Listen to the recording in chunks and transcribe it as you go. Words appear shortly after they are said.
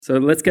So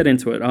let's get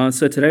into it.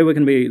 So today we're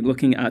going to be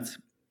looking at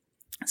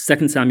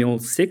 2 Samuel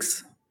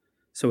 6.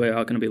 So we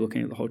are going to be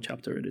looking at the whole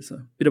chapter. It is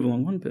a bit of a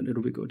long one, but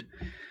it'll be good.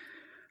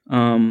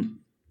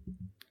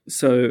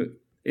 So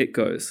it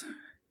goes.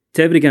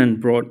 David again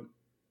brought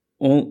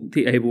all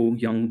the able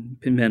young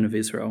men of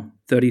Israel,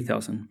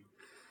 30,000.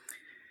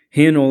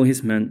 He and all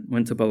his men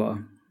went to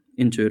Baalah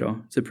in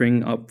Judah to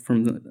bring up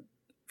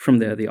from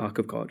there the ark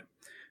of God,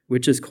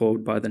 which is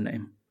called by the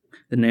name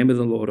of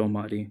the Lord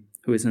Almighty,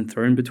 who is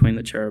enthroned between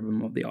the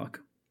cherubim of the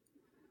ark.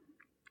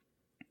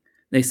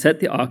 They set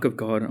the ark of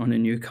God on a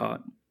new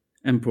cart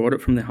and brought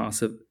it from the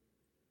house of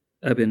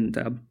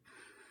Abinadab,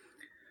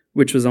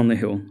 which was on the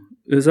hill.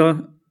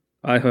 Uzzah,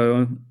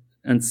 Ahio,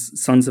 and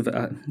sons of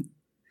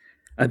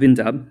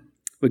Abinadab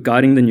were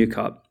guiding the new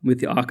cart with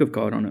the ark of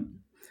God on it,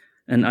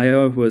 and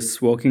Ahio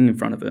was walking in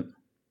front of it.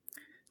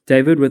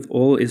 David with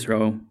all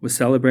Israel was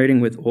celebrating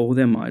with all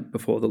their might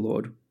before the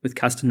Lord, with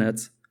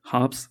castanets,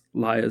 harps,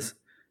 lyres,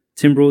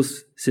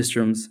 timbrels,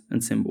 sistrums,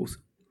 and cymbals.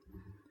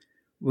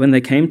 When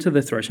they came to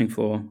the threshing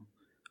floor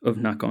of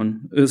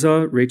Nakon,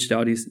 Uzzah reached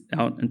out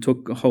and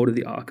took hold of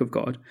the ark of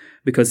God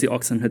because the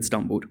oxen had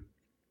stumbled.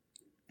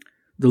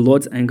 The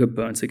Lord's anger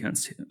burnt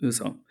against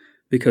Uzzah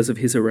because of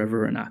his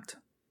irreverent act.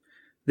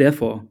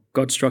 Therefore,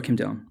 God struck him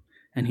down,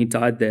 and he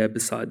died there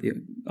beside the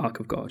ark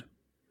of God.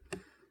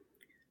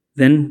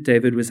 Then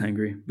David was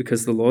angry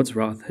because the Lord's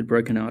wrath had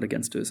broken out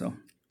against Uzzah.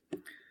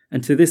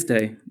 And to this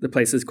day, the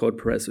place is called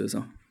Perez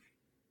Uzzah.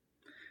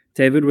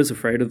 David was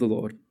afraid of the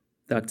Lord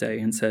that day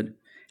and said,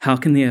 "How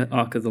can the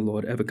ark of the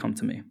Lord ever come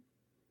to me?"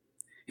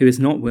 He was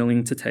not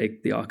willing to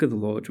take the ark of the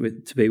Lord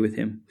to be with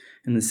him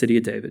in the city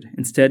of David.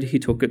 Instead, he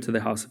took it to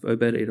the house of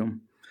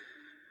Obed-Edom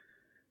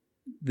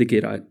the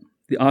Gittite.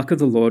 The ark of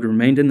the Lord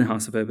remained in the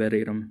house of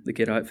Obed-Edom the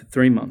Gittite for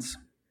 3 months,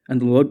 and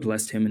the Lord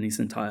blessed him and his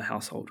entire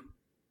household.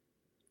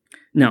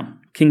 Now,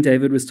 King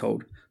David was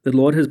told, "The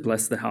Lord has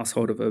blessed the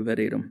household of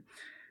Obed-Edom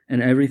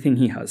and everything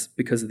he has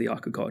because of the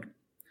ark of God."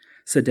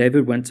 So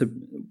David went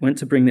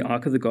to bring the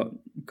ark of the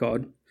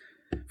God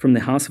from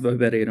the house of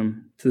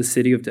Obed-Edom to the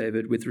city of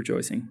David with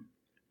rejoicing.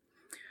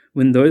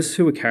 When those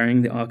who were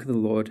carrying the ark of the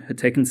Lord had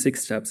taken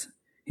 6 steps,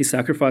 he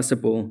sacrificed a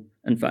bull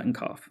and fattened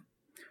calf.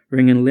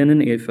 Wearing a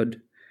linen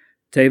ephod,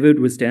 David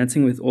was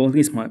dancing with all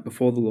his might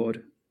before the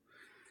Lord,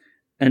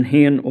 and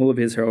he and all of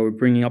Israel were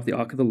bringing up the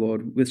ark of the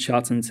Lord with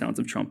shouts and sounds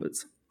of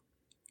trumpets.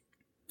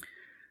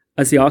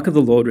 As the ark of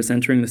the Lord was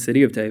entering the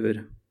city of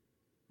David,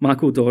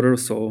 Michal, daughter of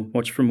Saul,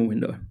 watched from a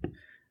window,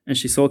 and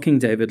she saw King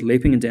David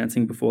leaping and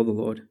dancing before the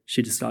Lord.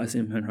 She despised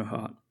him in her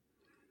heart.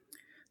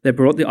 They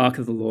brought the ark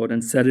of the Lord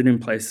and set it in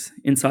place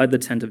inside the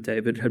tent of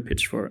David had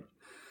pitched for it.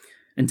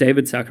 And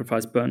David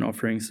sacrificed burnt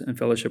offerings and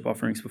fellowship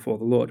offerings before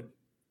the Lord.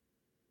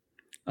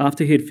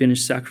 After he had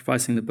finished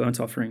sacrificing the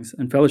burnt offerings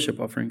and fellowship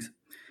offerings,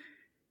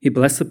 he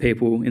blessed the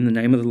people in the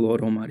name of the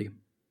Lord Almighty.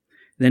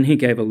 Then he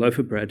gave a loaf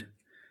of bread,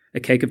 a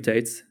cake of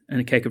dates,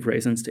 and a cake of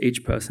raisins to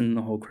each person in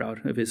the whole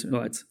crowd of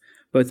Israelites,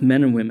 both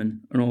men and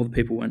women, and all the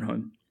people went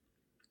home.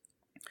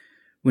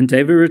 When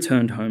David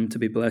returned home to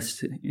be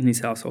blessed in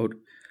his household,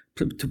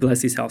 to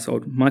bless his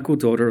household, Michal,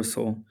 daughter of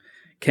Saul,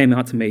 came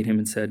out to meet him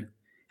and said,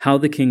 "How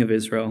the king of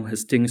Israel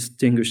has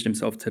distinguished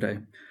himself today,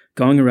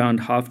 going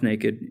around half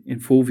naked in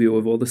full view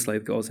of all the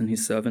slave girls and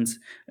his servants,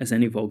 as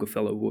any vulgar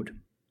fellow would."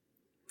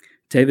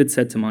 David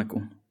said to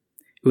Michal,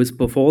 "It was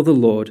before the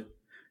Lord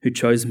who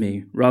chose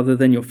me, rather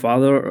than your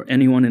father or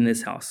anyone in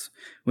this house,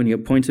 when he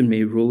appointed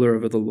me ruler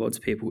over the Lord's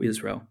people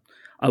Israel.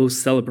 I will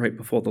celebrate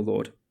before the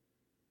Lord.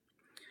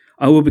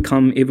 I will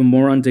become even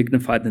more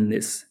undignified than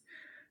this,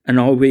 and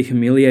I will be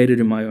humiliated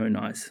in my own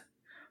eyes.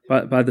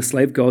 But by the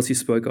slave girls you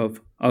spoke of,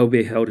 I will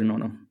be held in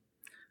honor."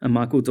 And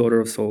Michal,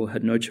 daughter of Saul,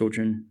 had no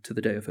children to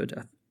the day of her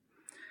death.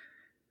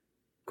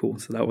 Cool,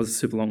 so that was a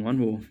super long one.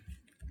 We'll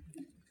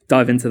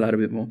dive into that a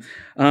bit more.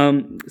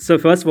 So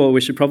first of all, we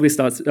should probably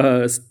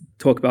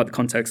talk about the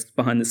context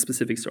behind this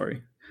specific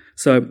story.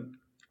 So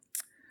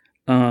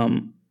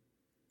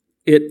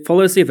it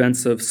follows the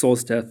events of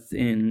Saul's death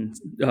in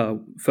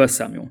 1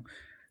 Samuel.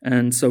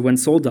 And so when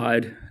Saul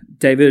died,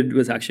 David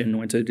was actually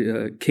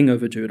anointed king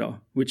over Judah,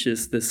 which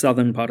is the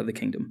southern part of the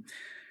kingdom.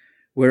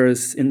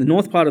 Whereas in the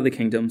north part of the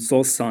kingdom,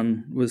 Saul's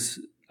son was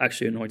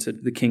actually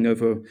anointed the king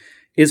over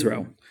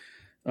Israel,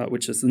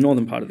 which is the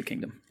northern part of the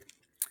kingdom.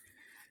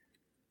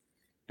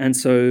 And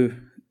so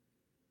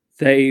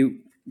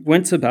they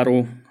went to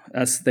battle,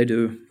 as they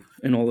do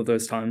in all of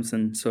those times.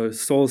 And so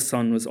Saul's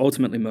son was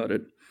ultimately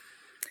murdered.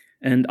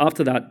 And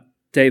after that,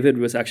 David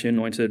was actually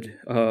anointed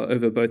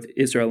over both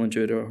Israel and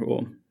Judah,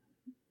 or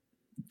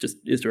just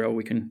Israel,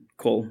 we can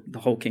call the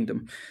whole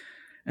kingdom.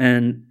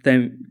 And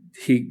then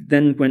he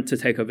went to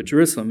take over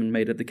Jerusalem and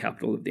made it the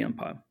capital of the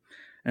empire.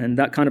 And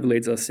that kind of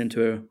leads us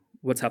into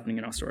what's happening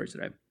in our story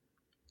today.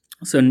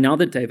 So now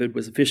that David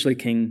was officially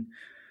king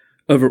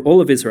over all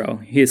of Israel,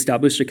 he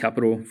established a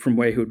capital from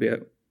where he would be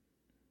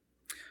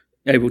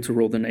able to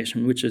rule the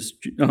nation, which is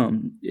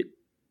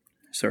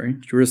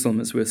Jerusalem,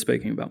 as we were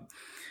speaking about.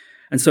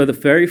 And so the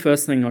very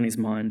first thing on his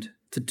mind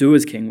to do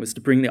as king was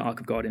to bring the ark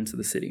of God into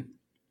the city.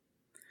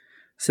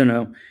 So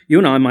now, you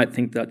and I might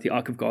think that the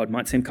Ark of God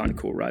might seem kind of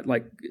cool, right?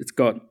 Like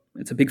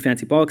it's a big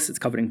fancy box, it's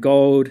covered in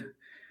gold,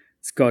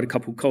 it's got a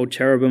couple gold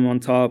cherubim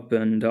on top,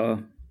 and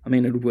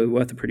it'll be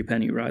worth a pretty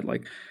penny, right?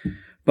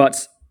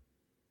 But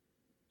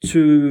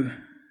to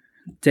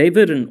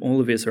David and all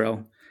of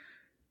Israel,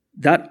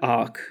 that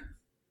Ark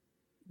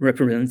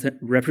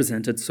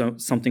represented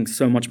something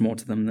so much more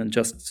to them than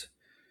just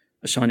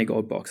a shiny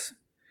gold box.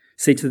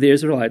 See, to the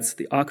Israelites,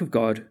 the Ark of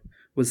God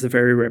was the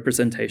very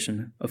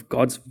representation of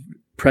God's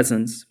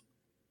presence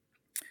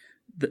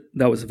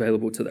that was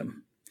available to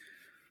them.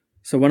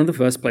 So one of the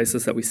first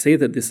places that we see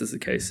that this is the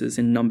case is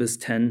in Numbers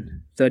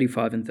 10,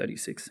 35 and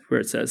 36, where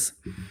it says,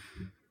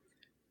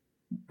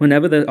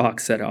 "Whenever the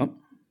ark set up,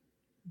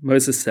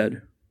 Moses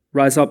said,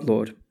 'Rise up,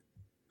 Lord.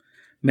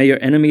 May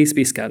your enemies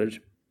be scattered.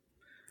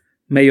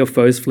 May your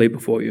foes flee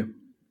before you.'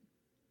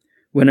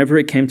 Whenever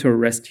it came to a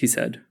rest, he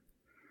said,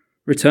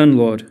 'Return,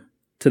 Lord,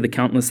 to the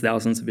countless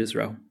thousands of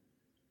Israel.'"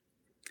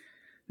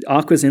 The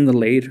ark was in the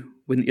lead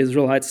when the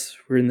Israelites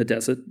were in the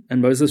desert,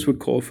 and Moses would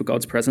call for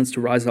God's presence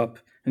to rise up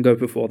and go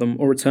before them,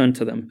 or return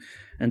to them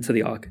and to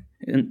the ark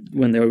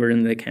when they were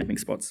in their camping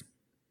spots.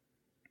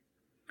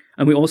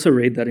 And we also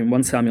read that in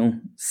 1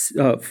 Samuel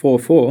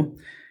 4:4,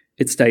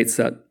 it states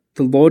that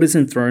the Lord is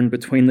enthroned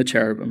between the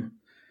cherubim.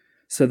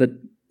 So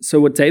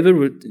what David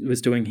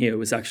was doing here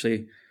was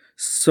actually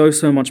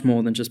so much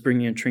more than just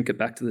bringing a trinket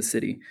back to the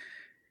city.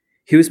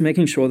 He was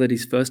making sure that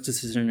his first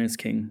decision as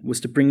king was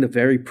to bring the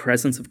very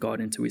presence of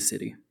God into his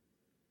city.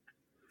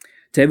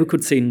 David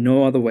could see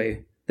no other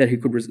way that he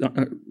could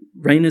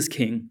reign as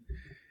king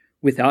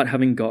without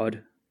having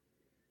God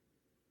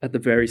at the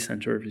very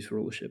center of his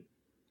rulership.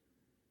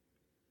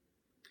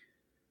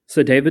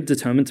 So David,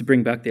 determined to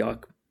bring back the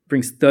ark,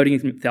 brings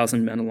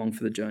 30,000 men along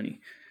for the journey.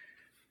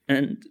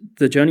 And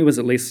the journey was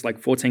at least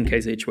 14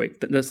 k's each week.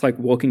 That's like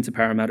walking to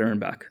Parramatta and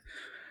back.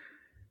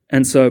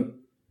 And so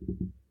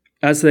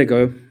as they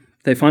go,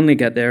 they finally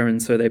get there, and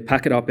so they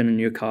pack it up in a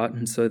new cart,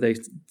 and so they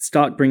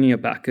start bringing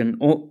it back, and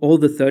all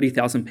the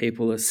 30,000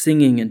 people are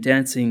singing and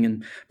dancing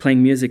and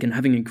playing music and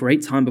having a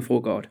great time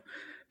before God,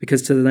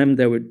 because to them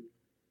they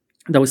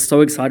were so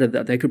excited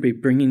that they could be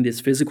bringing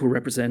this physical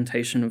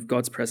representation of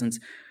God's presence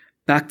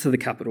back to the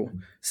capital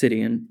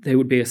city, and they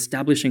would be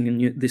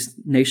establishing this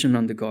nation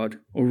under God,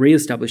 or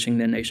re-establishing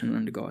their nation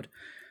under God.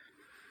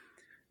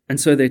 And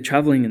so they're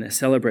traveling and they're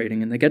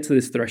celebrating, and they get to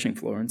this threshing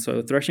floor. And so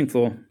the threshing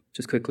floor,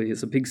 just quickly,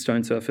 is a big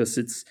stone surface.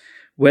 It's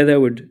where they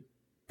would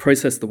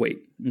process the wheat.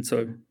 And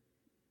so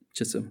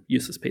just a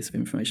useless piece of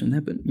information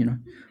there, but,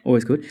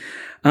 always good.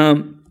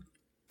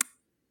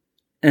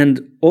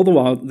 And all the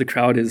while, the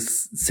crowd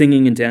is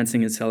singing and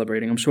dancing and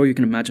celebrating. I'm sure you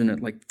can imagine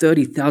it,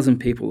 30,000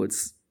 people.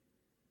 It's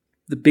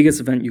the biggest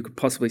event you could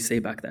possibly see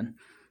back then.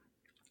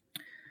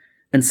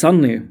 And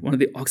suddenly, one of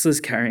the oxes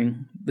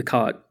carrying the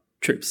cart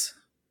trips.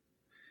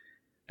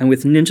 And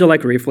with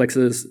ninja-like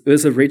reflexes,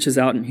 Uzzah reaches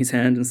out in his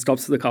hand and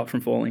stops the cart from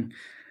falling.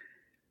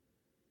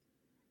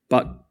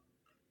 But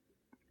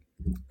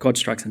God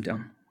strikes him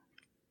down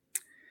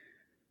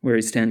where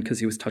he stands because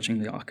he was touching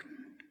the ark.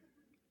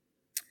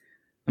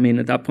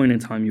 At that point in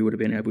time, you would have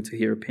been able to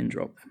hear a pin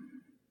drop.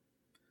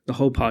 The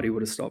whole party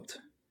would have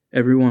stopped.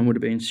 Everyone would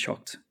have been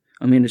shocked.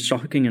 It's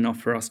shocking enough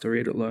for us to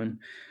read it alone,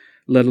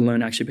 let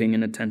alone actually being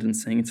in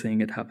attendance,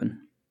 seeing it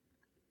happen.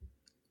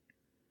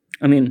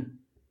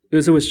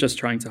 Uzzah was just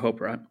trying to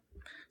help, right?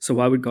 So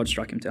why would God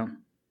strike him down?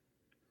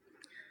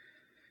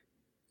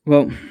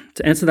 Well,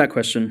 to answer that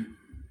question,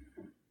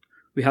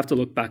 we have to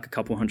look back a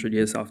couple hundred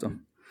years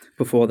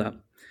before that.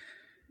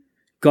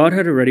 God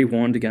had already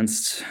warned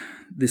against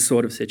this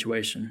sort of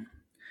situation,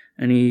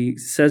 and he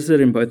says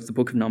it in both the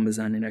book of Numbers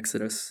and in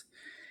Exodus.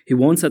 He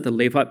warns that the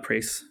Levite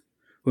priests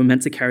were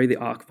meant to carry the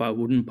ark via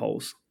wooden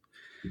poles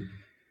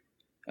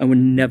and were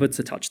never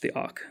to touch the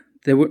ark.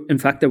 They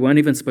weren't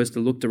even supposed to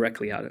look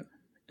directly at it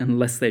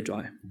unless they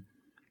dry.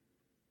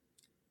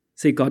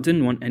 See, God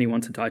didn't want anyone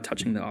to die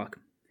touching the ark.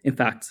 In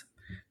fact,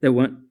 they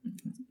won't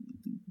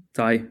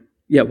die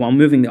while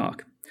moving the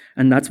ark.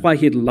 And that's why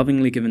he had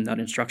lovingly given that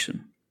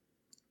instruction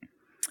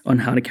on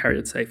how to carry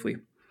it safely.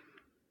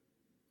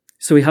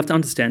 So we have to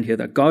understand here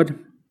that God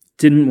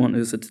didn't want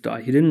Uzzah to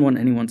die. He didn't want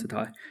anyone to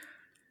die.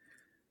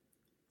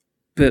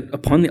 But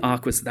upon the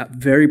ark was that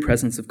very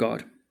presence of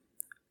God.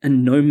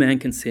 And no man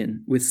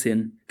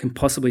can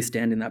possibly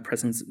stand in that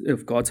presence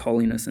of God's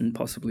holiness and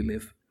possibly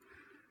live.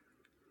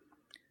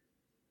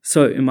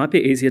 So it might be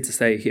easier to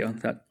say here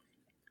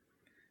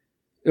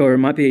it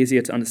might be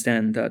easier to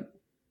understand that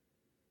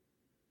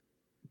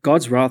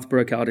God's wrath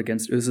broke out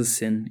against Uzzah's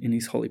sin in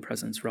his holy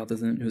presence rather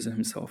than Uzzah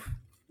himself.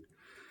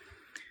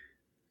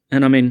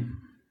 And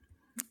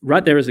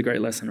right there is a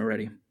great lesson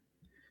already.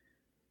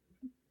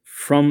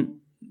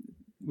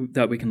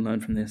 That we can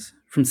learn from this.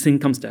 From sin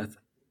comes death.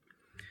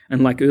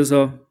 And like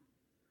Uzzah,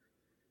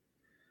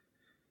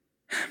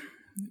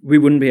 we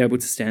wouldn't be able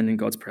to stand in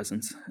God's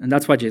presence. And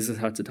that's why Jesus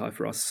had to die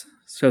for us,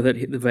 so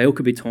that the veil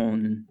could be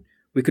torn and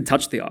we could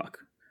touch the ark.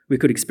 We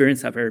could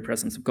experience that very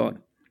presence of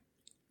God.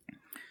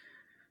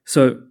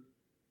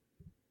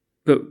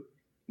 But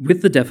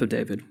with the death of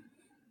David,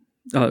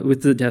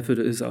 with the death of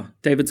Uzzah,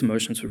 David's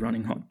emotions were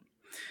running hot.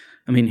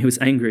 I mean, he was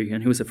angry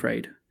and he was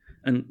afraid.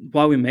 And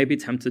while we may be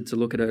tempted to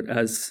look at it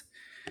as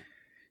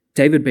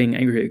David being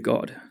angry at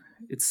God,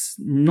 it's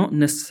not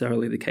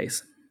necessarily the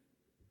case.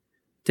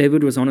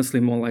 David was honestly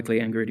more likely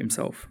angry at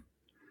himself.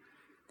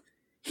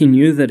 He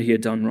knew that he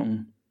had done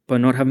wrong by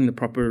not having the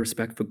proper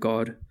respect for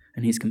God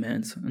and his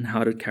commands and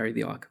how to carry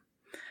the ark,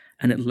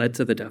 and it led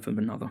to the death of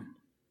another.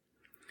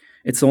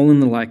 It's all in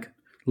the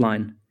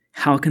line,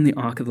 how can the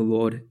ark of the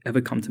Lord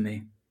ever come to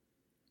me?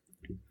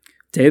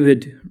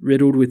 David,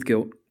 riddled with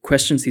guilt,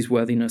 questions his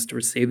worthiness to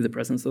receive the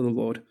presence of the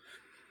Lord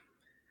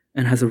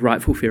and has a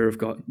rightful fear of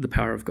God, the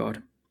power of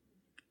God.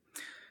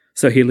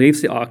 So he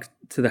leaves the ark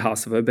to the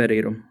house of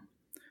Obed-Edom,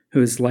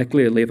 who is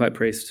likely a Levite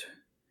priest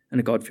and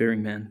a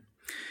God-fearing man.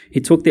 He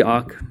took the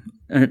ark,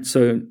 and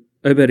so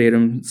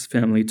Obed-Edom's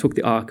family took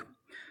the ark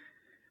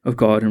of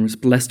God and was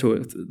blessed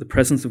with the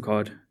presence of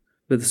God.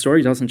 But the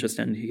story doesn't just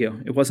end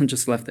here. It wasn't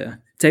just left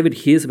there. David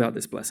hears about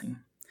this blessing,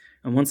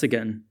 and once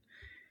again,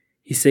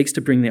 he seeks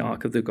to bring the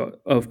ark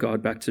of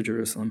God back to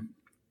Jerusalem.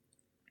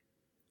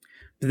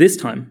 But this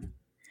time,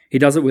 he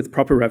does it with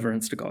proper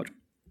reverence to God.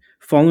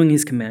 Following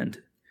his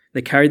command,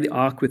 they carried the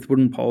ark with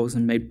wooden poles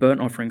and made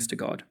burnt offerings to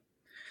God.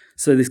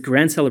 So this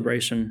grand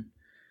celebration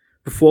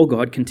before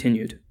God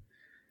continued.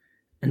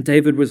 And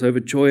David was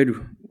overjoyed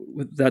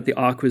that the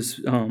ark was,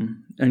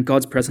 and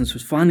God's presence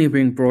was finally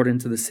being brought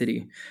into the city.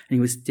 And he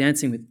was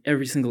dancing with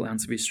every single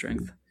ounce of his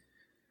strength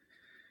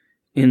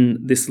in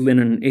this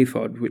linen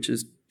ephod, which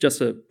is just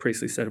a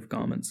priestly set of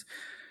garments.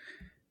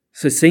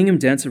 So seeing him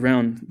dance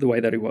around the way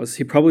that he was,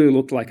 he probably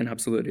looked like an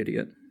absolute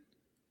idiot.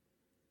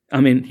 I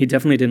mean, he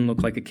definitely didn't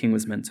look like a king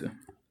was meant to.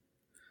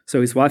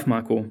 So his wife,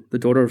 Michal, the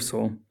daughter of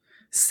Saul,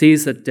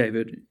 sees that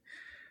David,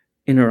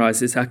 in her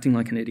eyes, is acting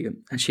like an idiot,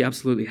 and she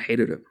absolutely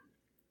hated it.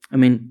 I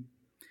mean,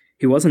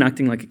 he wasn't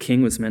acting like a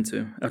king was meant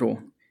to at all.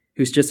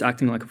 He was just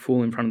acting like a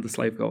fool in front of the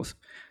slave girls,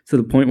 to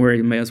the point where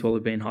he may as well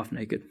have been half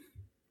naked.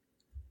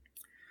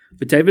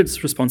 But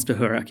David's response to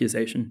her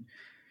accusation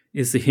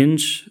is the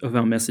hinge of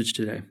our message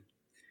today.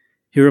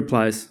 He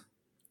replies,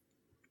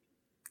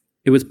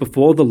 "It was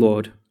before the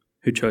Lord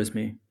who chose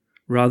me,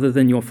 rather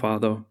than your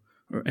father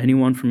or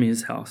anyone from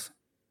his house.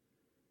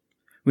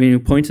 When he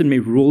appointed me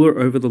ruler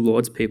over the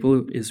Lord's people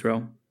of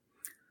Israel,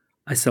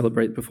 I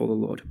celebrate before the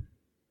Lord.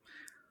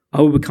 I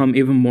will become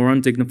even more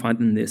undignified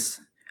than this,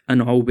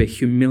 and I will be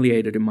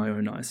humiliated in my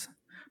own eyes.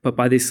 But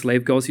by these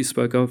slave girls you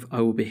spoke of,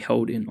 I will be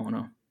held in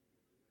honor."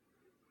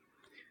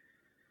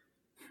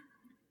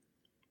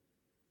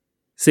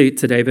 See,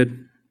 to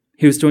David,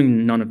 he was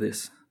doing none of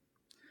this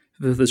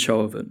for the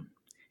show of it.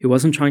 He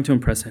wasn't trying to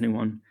impress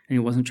anyone, and he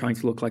wasn't trying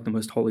to look like the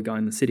most holy guy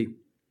in the city.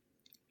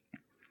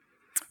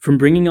 From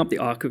bringing up the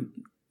ark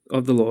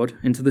of the Lord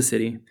into the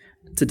city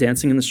to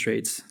dancing in the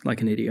streets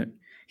like an idiot,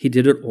 he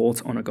did it all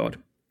to honor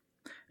God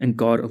and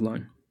God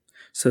alone,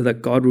 so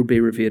that God would be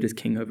revered as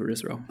king over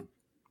Israel.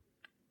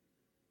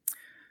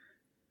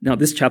 Now,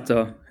 this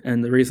chapter,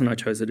 and the reason I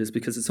chose it is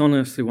because it's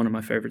honestly one of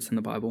my favorites in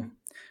the Bible,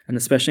 and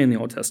especially in the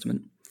Old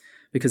Testament,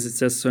 because it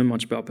says so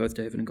much about both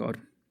David and God.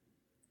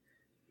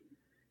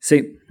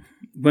 See,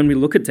 when we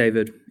look at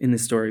David in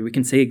this story, we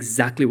can see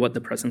exactly what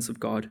the presence of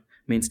God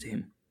means to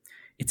him.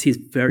 It's his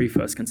very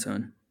first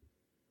concern.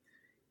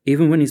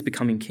 Even when he's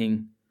becoming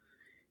king,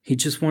 he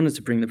just wanted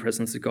to bring the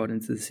presence of God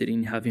into the city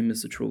and have him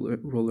as the true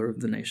ruler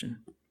of the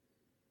nation.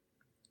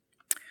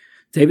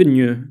 David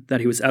knew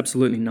that he was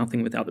absolutely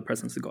nothing without the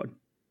presence of God.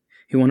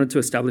 He wanted to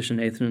establish a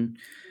Nathan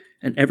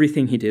and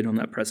everything he did on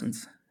that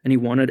presence, and he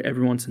wanted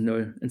everyone to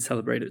know and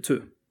celebrate it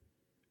too.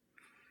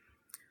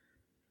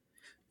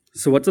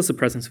 So what does the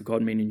presence of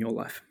God mean in your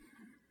life?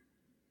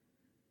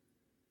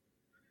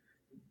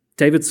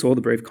 David saw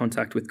the brief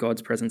contact with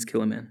God's presence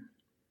kill a man.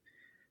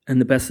 And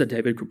the best that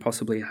David could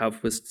possibly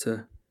have was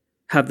to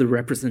have the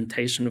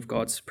representation of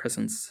God's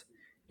presence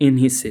in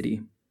his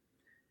city.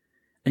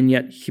 And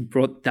yet he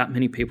brought that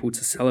many people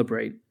to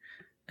celebrate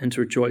and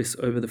to rejoice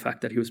over the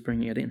fact that he was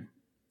bringing it in.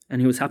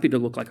 And he was happy to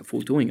look like a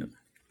fool doing it.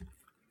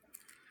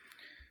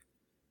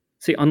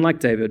 See, unlike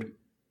David,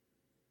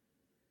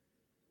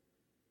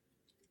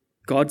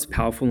 God's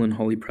powerful and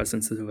holy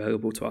presence is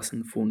available to us in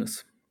the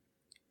fullness.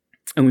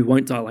 And we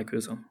won't die like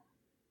Uzzah.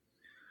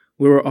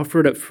 We were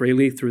offered it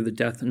freely through the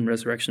death and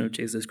resurrection of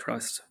Jesus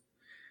Christ,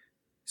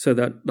 so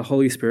that the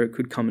Holy Spirit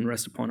could come and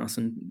rest upon us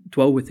and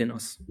dwell within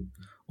us.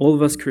 All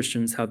of us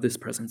Christians have this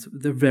presence,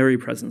 the very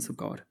presence of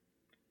God.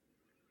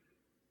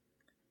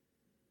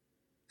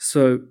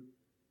 So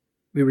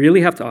we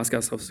really have to ask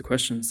ourselves the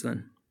questions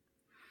then.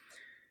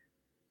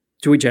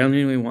 Do we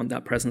genuinely want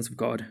that presence of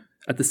God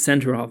at the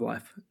center of our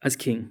life as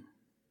King?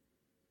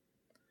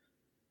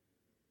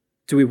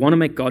 Do we want to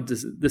make God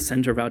the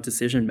center of our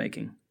decision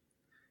making?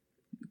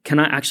 Can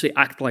I actually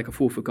act like a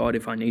fool for God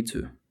if I need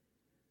to?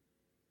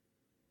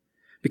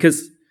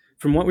 Because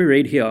from what we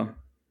read here,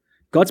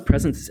 God's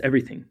presence is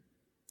everything.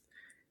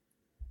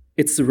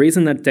 It's the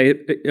reason that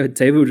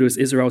David was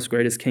Israel's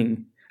greatest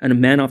king and a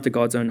man after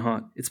God's own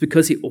heart. It's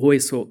because he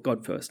always sought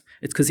God first.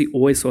 It's because he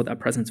always sought that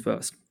presence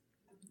first.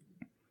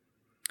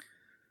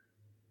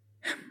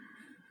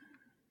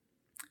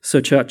 So,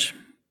 church,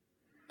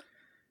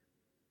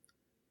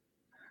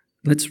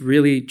 let's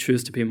really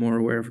choose to be more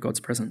aware of God's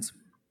presence.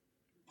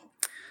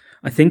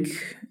 Think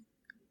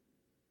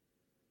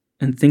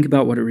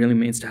about what it really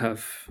means to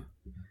have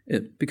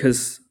it,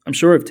 because I'm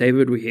sure if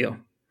David were here,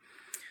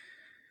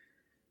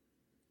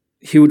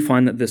 he would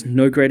find that there's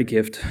no greater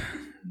gift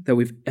that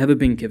we've ever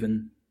been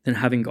given than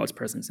having God's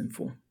presence in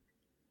full.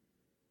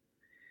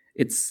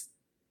 It's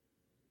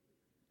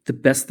the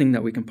best thing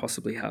that we can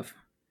possibly have.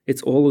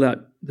 It's all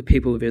that the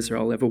people of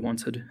Israel ever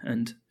wanted,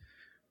 and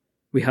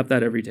we have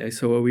that every day.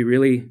 So are we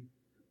really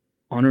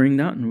honoring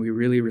that, and are we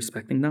really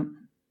respecting that?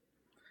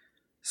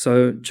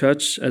 So,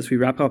 church, as we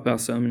wrap up our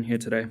sermon here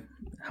today,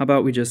 how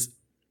about we just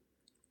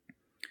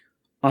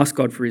ask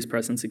God for his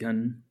presence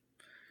again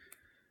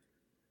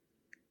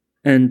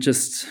and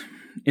just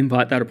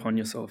invite that upon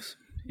yourselves.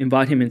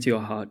 Invite him into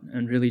your heart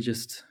and really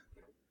just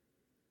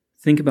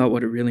think about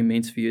what it really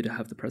means for you to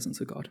have the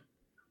presence of God.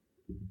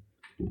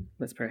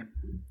 Let's pray.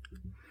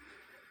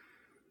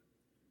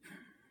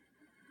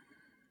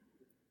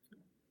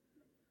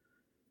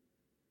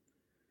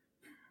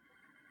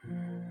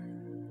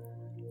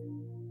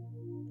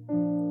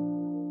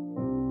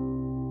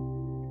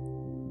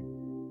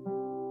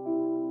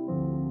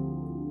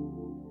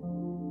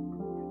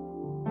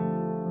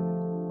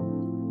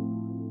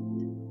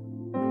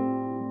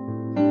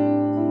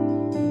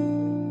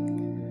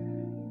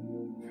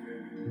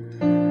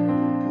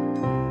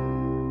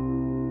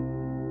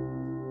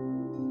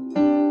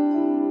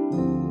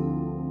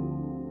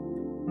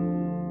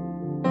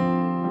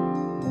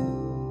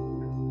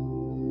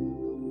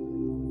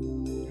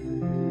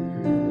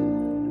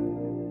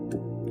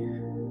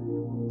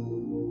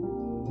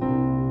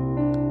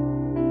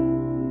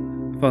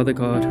 Father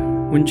God,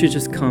 wouldn't you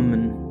just come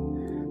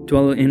and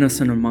dwell in us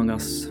and among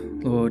us,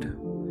 Lord?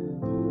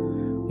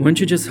 Wouldn't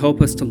you just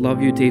help us to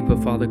love you deeper,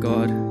 Father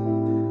God?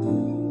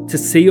 To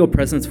see your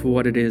presence for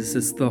what it is.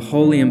 It's the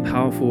holy and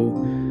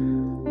powerful,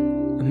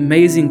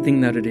 amazing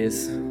thing that it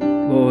is,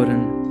 Lord,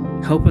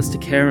 and help us to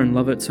care and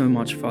love it so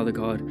much, Father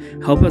God.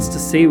 Help us to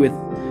see with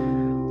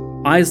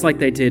eyes like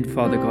they did,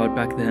 Father God,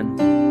 back then.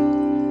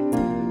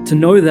 To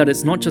know that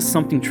it's not just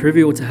something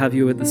trivial to have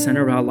you at the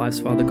center of our lives,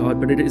 Father God,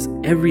 but it is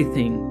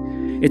everything.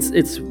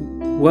 It's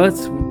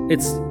worth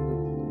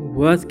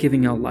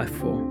giving our life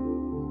for.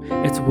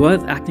 It's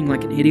worth acting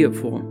like an idiot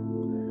for.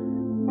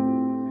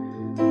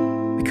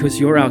 Because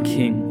you're our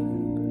King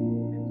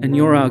and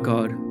you're our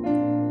God.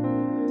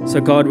 So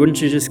God, wouldn't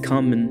you just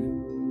come and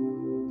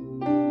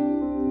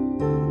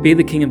be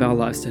the King of our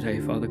lives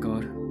today, Father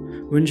God?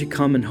 Wouldn't you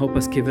come and help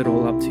us give it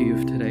all up to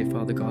you today,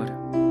 Father God?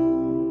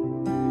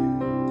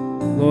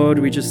 Lord,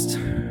 we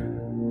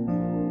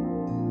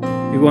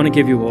want to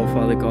give you all,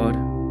 Father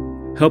God.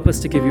 Help us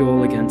to give you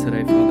all again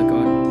today, Father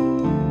God.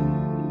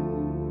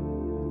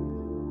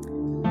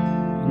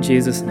 In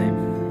Jesus'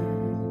 name.